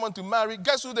need someone to marry,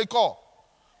 guess who they call?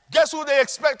 Guess who they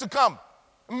expect to come?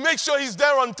 Make sure he's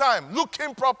there on time. Look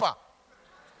him proper.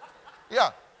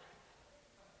 Yeah.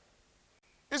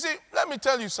 You see, let me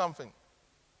tell you something.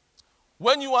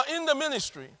 When you are in the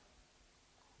ministry,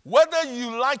 whether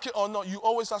you like it or not, you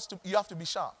have to be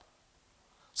sharp.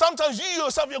 Sometimes you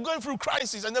yourself, you're going through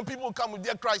crisis, and then people come with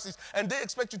their crisis, and they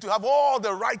expect you to have all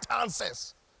the right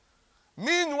answers.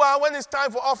 Meanwhile, when it's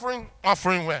time for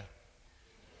offering where?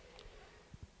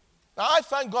 Now, I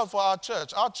thank God for our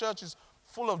church. Our church is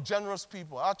full of generous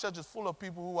people. Our church is full of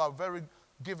people who are very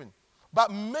giving. But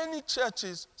many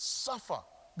churches suffer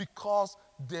because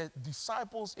the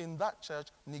disciples in that church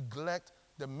neglect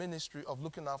the ministry of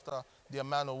looking after their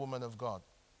man or woman of God.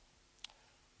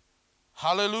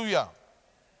 Hallelujah.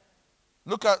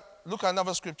 Look at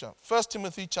another scripture. 1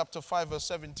 Timothy chapter 5, verse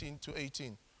 17 to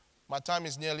 18. My time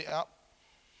is nearly up.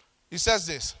 It says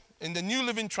this in the New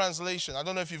Living Translation. I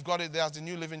don't know if you've got it there as the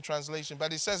New Living Translation,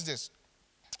 but it says this.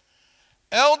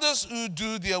 Elders who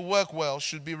do their work well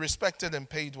should be respected and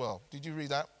paid well. Did you read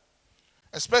that?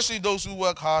 Especially those who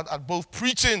work hard at both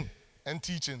preaching and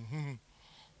teaching.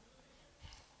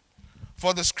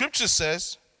 For the scripture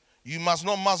says, you must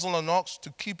not muzzle an ox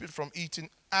to keep it from eating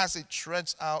as it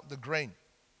treads out the grain.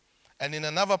 And in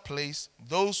another place,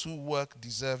 those who work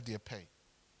deserve their pay.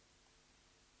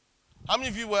 How many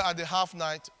of you were at the half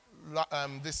night?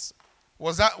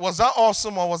 Was that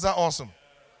awesome or was that awesome?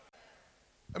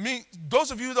 I mean,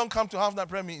 those of you who don't come to half night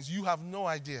prayer meetings, you have no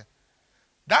idea.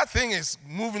 That thing is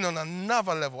moving on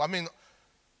another level. I mean,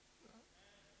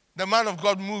 the man of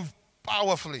God moved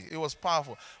powerfully. It was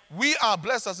powerful. We are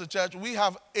blessed as a church. We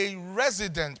have a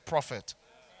resident prophet.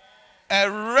 A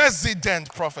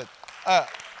resident prophet.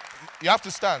 You have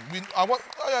to stand.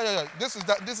 This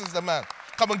is the man.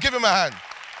 Come on, give him a hand.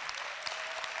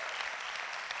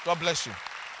 God bless you.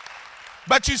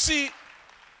 But you see,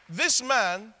 this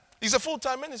man is a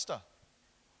full-time minister.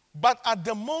 But at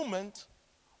the moment,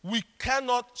 we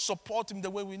cannot support him the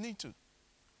way we need to.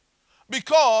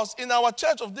 Because in our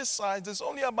church of this size, there's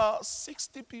only about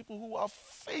 60 people who are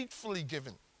faithfully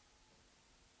giving.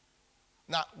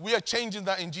 Now, we are changing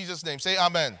that in Jesus' name. Say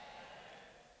amen.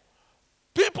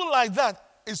 People like that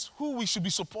is who we should be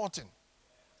supporting.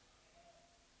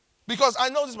 Because I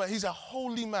know this man, he's a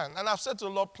holy man. And I've said to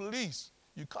the Lord, please,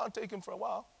 you can't take him for a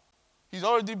while. He's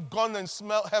already gone and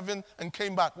smelled heaven and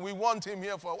came back. We want him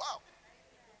here for a while.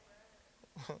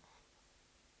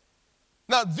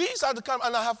 Now, these are the kind,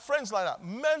 and I have friends like that,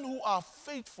 men who are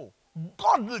faithful,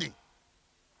 godly.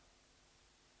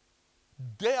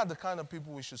 They are the kind of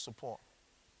people we should support.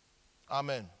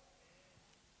 Amen.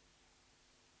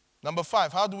 Number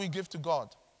 5, how do we give to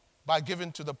God? By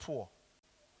giving to the poor.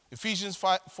 Ephesians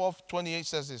 4:28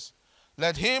 says this.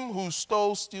 Let him who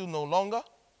stole steal no longer,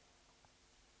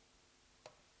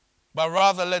 but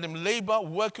rather let him labor,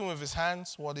 working with his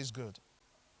hands what is good,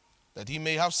 that he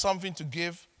may have something to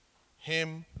give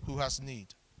him who has need.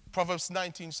 Proverbs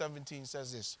 19:17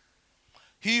 says this.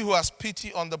 He who has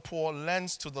pity on the poor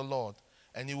lends to the Lord,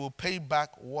 and he will pay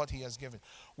back what he has given.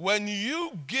 When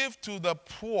you give to the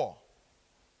poor,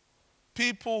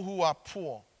 people who are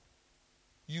poor,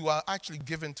 you are actually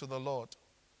giving to the Lord.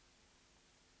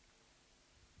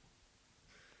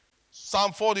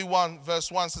 Psalm 41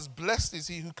 verse 1 says, blessed is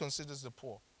he who considers the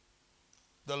poor.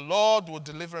 The Lord will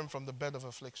deliver him from the bed of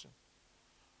affliction,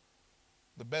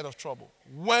 the bed of trouble.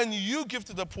 When you give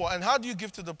to the poor, and how do you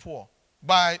give to the poor?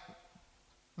 By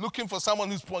looking for someone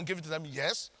who's poor and giving to them,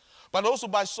 yes, but also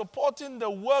by supporting the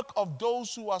work of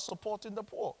those who are supporting the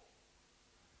poor.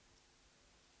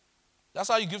 That's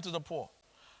how you give to the poor.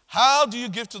 How do you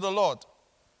give to the Lord?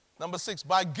 Number 6,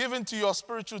 by giving to your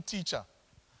spiritual teacher.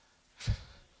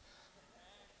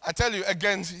 I tell you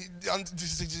again,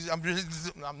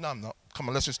 I'm not. Come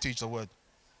on, let's just teach the word.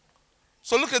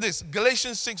 So look at this,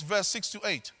 Galatians 6, verse 6 to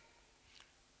 8.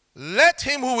 Let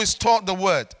him who is taught the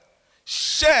word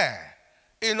share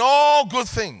in all good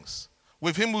things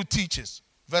with him who teaches.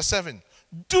 Verse 7.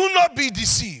 Do not be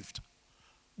deceived.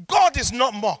 God is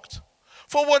not mocked.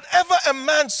 For whatever a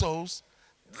man sows,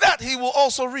 that he will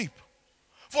also reap.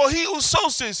 For he who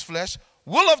sows to his flesh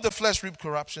will of the flesh reap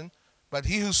corruption, But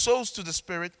he who sows to the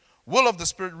Spirit will of the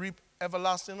Spirit reap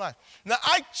everlasting life. Now,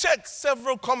 I checked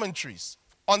several commentaries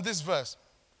on this verse,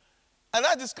 and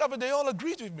I discovered they all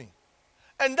agreed with me.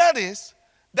 And that is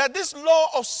that this law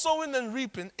of sowing and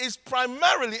reaping is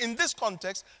primarily, in this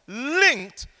context,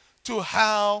 linked to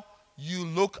how you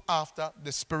look after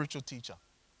the spiritual teacher.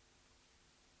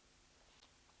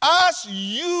 As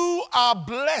you are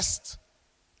blessed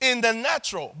in the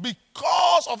natural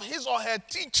because of his or her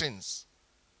teachings,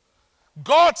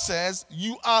 God says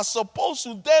you are supposed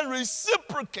to then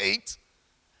reciprocate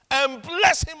and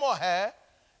bless him or her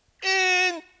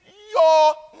in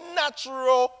your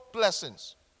natural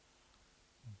blessings.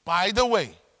 By the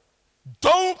way,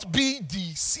 don't be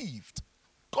deceived.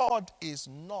 God is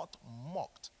not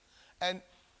mocked. And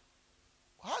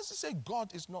how does it say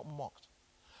God is not mocked?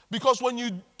 Because when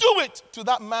you do it to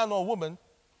that man or woman,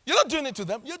 you're not doing it to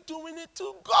them, you're doing it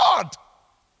to God.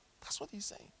 That's what he's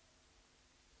saying.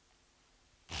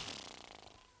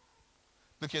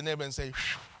 Look at your neighbor and say,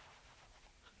 phew.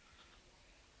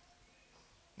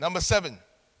 Number 7.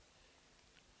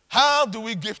 How do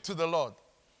we give to the Lord?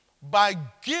 By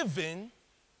giving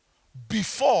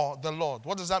before the Lord.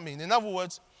 What does that mean? In other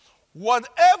words,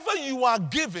 whatever you are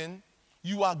giving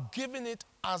it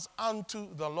as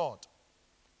unto the Lord.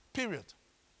 Period.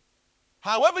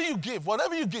 However you give,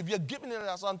 whatever you give, you're giving it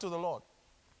as unto the Lord.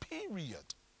 Period.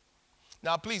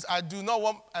 Now, please, I do not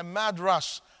want a mad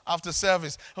rush after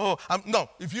service. No,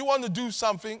 if you want to do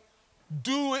something,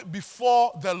 do it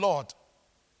before the Lord.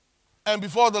 And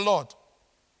before the Lord.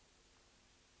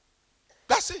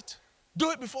 That's it.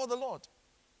 Do it before the Lord.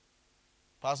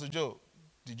 Pastor Joe,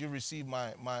 did you receive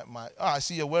my I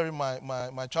see you're wearing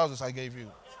my trousers I gave you.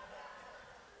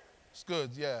 It's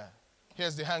good, yeah.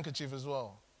 Here's the handkerchief as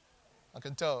well. I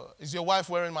can tell. Is your wife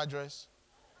wearing my dress?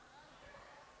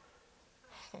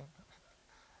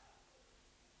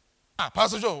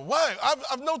 Pastor Joe, why?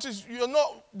 I've noticed you're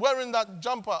not wearing that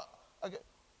jumper. Okay.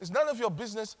 It's none of your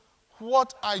business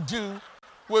what I do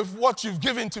with what you've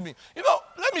given to me. You know,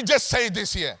 let me just say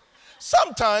this here.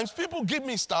 Sometimes people give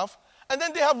me stuff and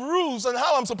then they have rules on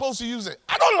how I'm supposed to use it.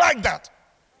 I don't like that.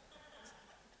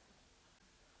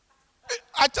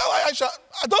 I tell Aisha,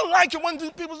 I don't like it when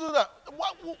people do that.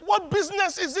 What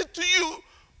business is it to you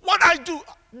what I do?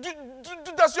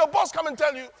 Does your boss come and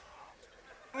tell you,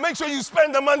 make sure you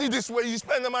spend the money this way, you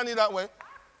spend the money that way?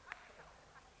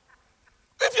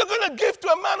 If you're going to give to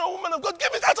a man or woman of God,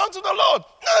 give it as unto the Lord.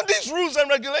 None of these rules and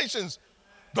regulations.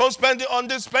 Don't spend it on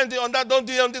this, spend it on that, don't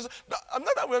do it on this. I'm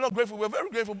not that we're not grateful, we're very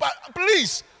grateful, but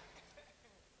please.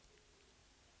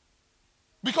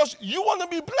 Because you want to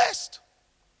be blessed.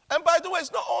 And by the way,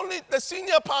 it's not only the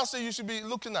senior pastor you should be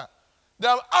looking at. There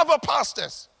are other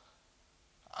pastors.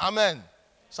 Amen.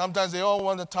 Sometimes they all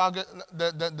want to target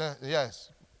yes,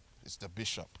 it's the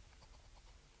bishop.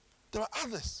 There are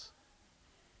others.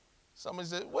 Somebody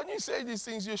said, when you say these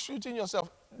things, you're shooting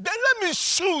yourself. Then let me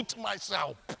shoot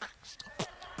myself.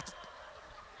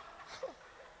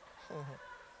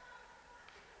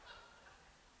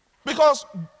 Because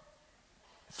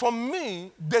for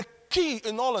me, the key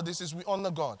in all of this is we honor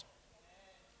God.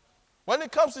 When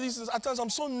it comes to these things, at times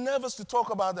I'm so nervous to talk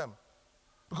about them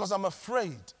because I'm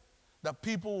afraid that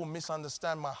people will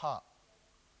misunderstand my heart.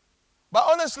 But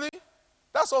honestly,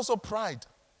 that's also pride.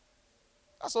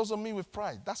 That's also me with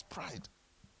pride. That's pride.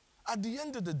 At the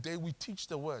end of the day, we teach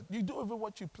the word. You do with it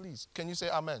what you please. Can you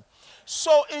say amen?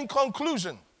 So in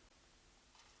conclusion,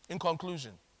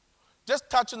 just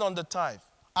touching on the tithe,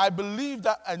 I believe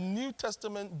that a New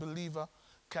Testament believer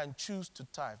can choose to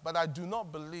tithe. But I do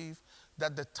not believe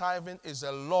that the tithing is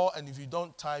a law, and if you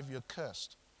don't tithe, you're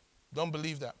cursed. Don't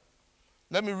believe that.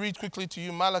 Let me read quickly to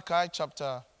you Malachi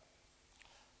chapter.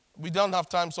 We don't have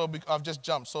time, so I've just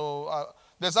jumped. So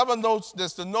there's other notes.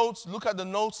 There's the notes. Look at the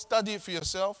notes. Study it for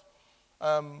yourself.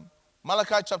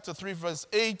 Malachi chapter 3, verse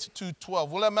 8 to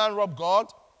 12. Will a man rob God?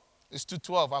 It's to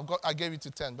 12. I gave it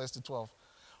to 10, but it's to 12.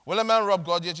 Will a man rob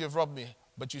God? Yet you have robbed me.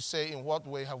 But you say, in what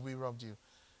way have we robbed you?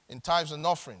 In tithes and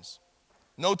offerings.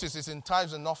 Notice it's in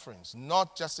tithes and offerings,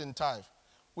 not just in tithe.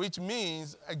 Which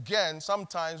means, again,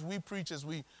 sometimes we preachers,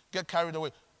 we get carried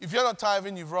away. If you're not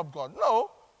tithing, you've robbed God. No.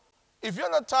 If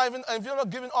you're not tithing and if you're not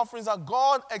giving offerings that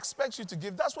God expects you to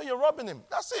give, that's where you're robbing him.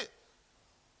 That's it.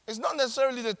 It's not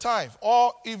necessarily the tithe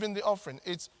or even the offering.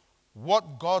 It's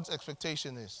what God's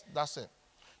expectation is. That's it.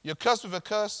 You're cursed with a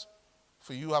curse,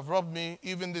 for you have robbed me,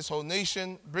 even this whole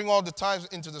nation. Bring all the tithes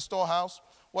into the storehouse.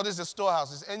 What is the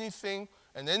storehouse? It's anything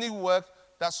and any work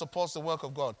that supports the work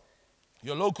of God.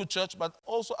 Your local church, but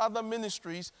also other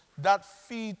ministries that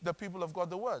feed the people of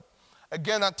God the word.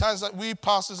 Again, at times that we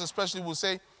pastors especially will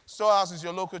say, storehouse is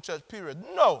your local church, period.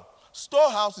 No.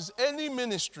 Storehouse is any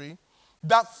ministry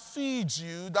that feeds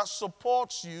you, that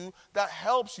supports you, that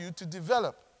helps you to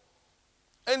develop.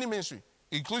 Any ministry.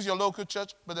 It includes your local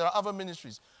church, but there are other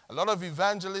ministries. A lot of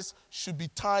evangelists should be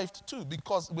tithed too,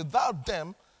 because without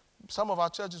them, some of our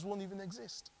churches won't even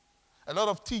exist. A lot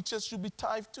of teachers should be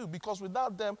tithed too, because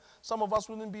without them, some of us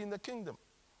wouldn't be in the kingdom.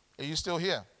 Are you still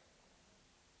here?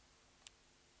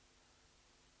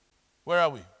 Where are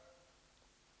we?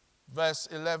 Verse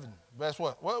 11. Verse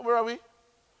what? Where are we?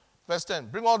 Verse 10.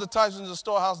 Bring all the tithes into the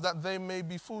storehouse, that they may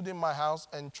be food in my house,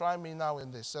 and try me now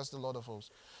in this, says the Lord of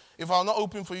hosts. If I will not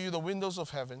open for you the windows of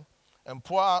heaven, and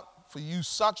pour out for you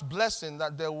such blessing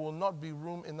that there will not be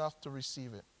room enough to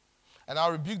receive it. And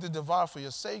I'll rebuke the devourer for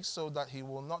your sake, so that he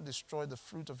will not destroy the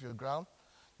fruit of your ground,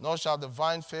 nor shall the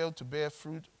vine fail to bear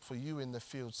fruit for you in the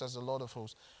field, says the Lord of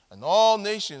hosts. And all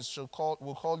nations will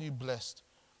call you blessed,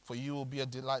 for you will be a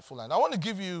delightful land. I want to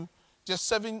give you just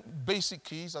 7 basic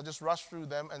keys. I'll just rush through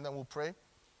them, and then we'll pray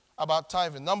about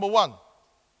tithing. Number 1,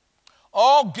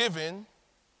 all giving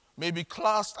may be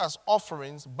classed as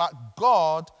offerings, but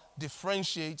God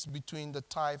differentiates between the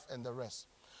tithe and the rest.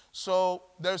 So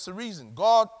there's a reason.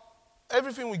 God,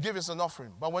 everything we give is an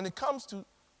offering. But when it comes to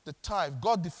the tithe,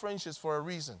 God differentiates for a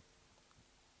reason.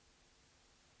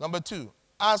 Number 2,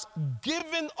 as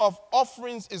giving of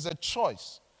offerings is a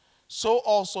choice, so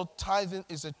also tithing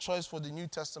is a choice for the New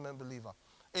Testament believer.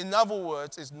 In other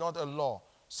words, it's not a law.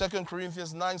 2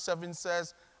 Corinthians 9:7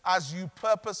 says, as you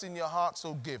purpose in your heart,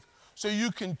 so give. So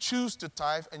you can choose to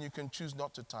tithe and you can choose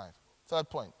not to tithe. Third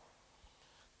point.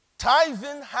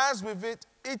 Tithing has with it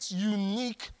its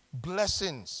unique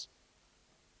blessings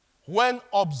when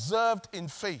observed in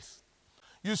faith.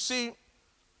 You see,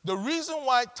 the reason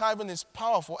why tithing is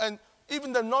powerful, and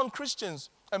even the non-Christians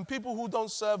and people who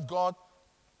don't serve God,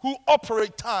 who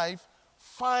operate tithe,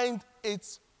 find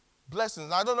its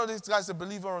blessings. I don't know if this guy's a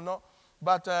believer or not,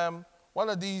 but one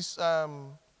of these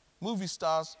movie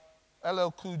stars, LL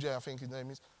Cool J, I think his name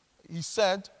is, he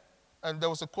said, and there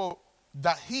was a quote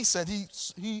that he said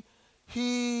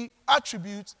he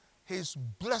attributes his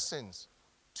blessings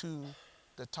to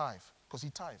the tithe, because he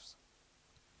tithes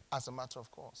as a matter of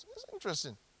course. It's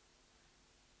interesting.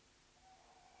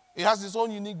 It has its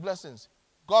own unique blessings.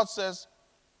 God says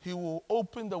he will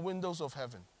open the windows of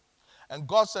heaven. And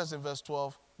God says in verse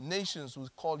 12, nations will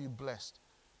call you blessed.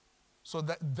 So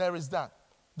that there is that.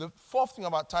 The fourth thing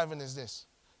about tithing is this.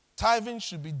 Tithing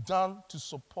should be done to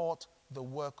support the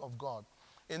work of God.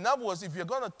 In other words, if you're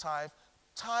going to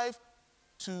tithe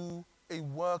to a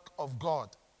work of God.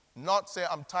 Not say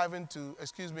I'm tithing to,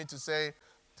 to say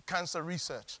cancer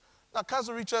research. Now,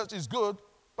 cancer research is good,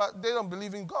 but they don't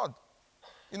believe in God.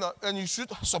 And you should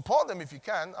support them if you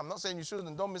can. I'm not saying you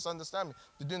shouldn't. Don't misunderstand me.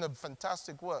 They're doing a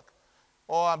fantastic work.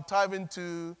 Or I'm tithing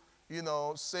to,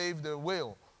 save the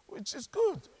whale, which is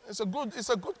good. It's a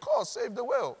good cause, save the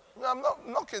whale. I'm not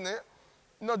knocking it.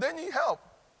 They need help.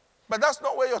 But that's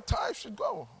not where your tithe should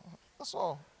go. That's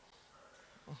all.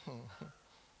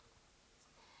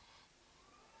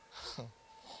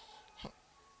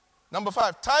 Number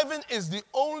 5, tithing is the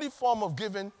only form of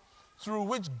giving through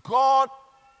which God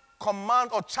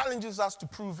commands or challenges us to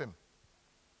prove him.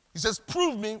 He says,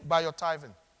 prove me by your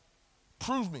tithing.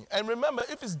 Prove me. And remember,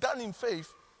 if it's done in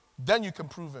faith, then you can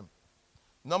prove him.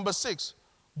 Number 6,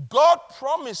 God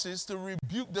promises to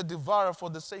rebuke the devourer for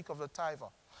the sake of the tither.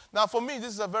 Now, for me, this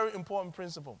is a very important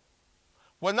principle.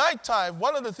 When I tithe,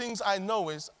 one of the things I know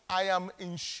is I am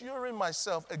insuring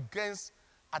myself against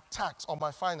attacks on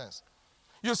my finance.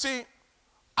 You see,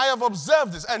 I have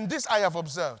observed this, and this I have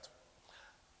observed.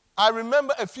 I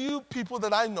remember a few people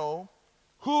that I know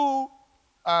who,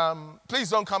 please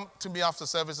don't come to me after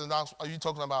service and ask, are you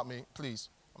talking about me? Please,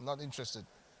 I'm not interested.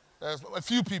 There's a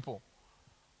few people.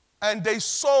 And they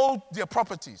sold their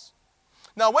properties.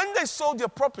 Now, when they sold their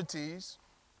properties,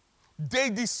 they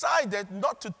decided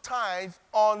not to tithe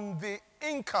on the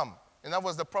income. And that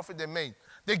was the profit they made.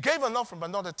 They gave an offering, but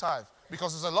not a tithe,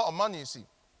 because it's a lot of money, you see.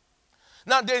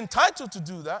 Now, they're entitled to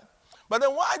do that. But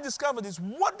then what I discovered is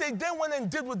what they then went and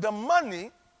did with the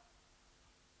money,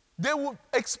 they would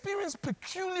experience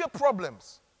peculiar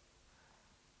problems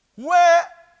where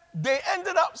they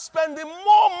ended up spending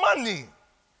more money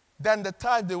than the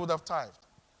tithe they would have tithed.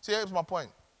 See, here's my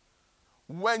point.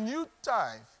 When you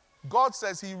tithe, God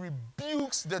says he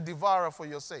rebukes the devourer for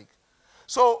your sake.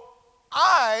 So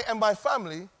I and my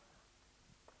family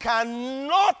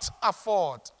cannot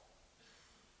afford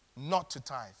not to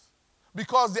tithe.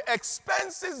 Because the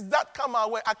expenses that come our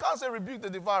way, I can't say rebuke the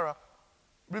devourer.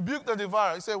 Rebuke the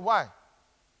devourer. You say, why?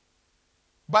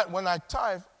 But when I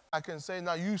tithe, I can say,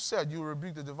 now you said you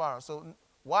rebuke the devourer. So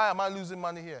why am I losing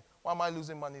money here? Why am I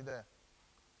losing money there?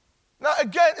 Now,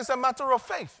 again, it's a matter of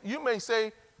faith. You may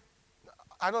say,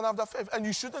 I don't have the faith. And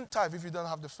you shouldn't tithe if you don't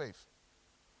have the faith.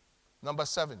 Number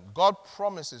 7, God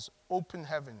promises open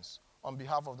heavens on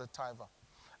behalf of the tither.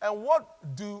 And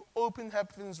what do open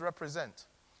heavens represent?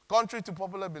 Contrary to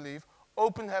popular belief,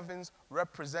 open heavens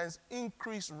represents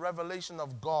increased revelation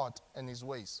of God and his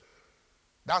ways.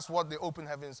 That's what the open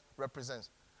heavens represents.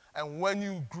 And when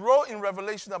you grow in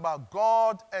revelation about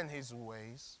God and his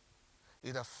ways,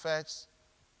 it affects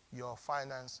your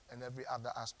finance and every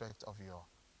other aspect of your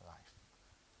life.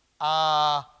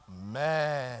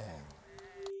 Amen.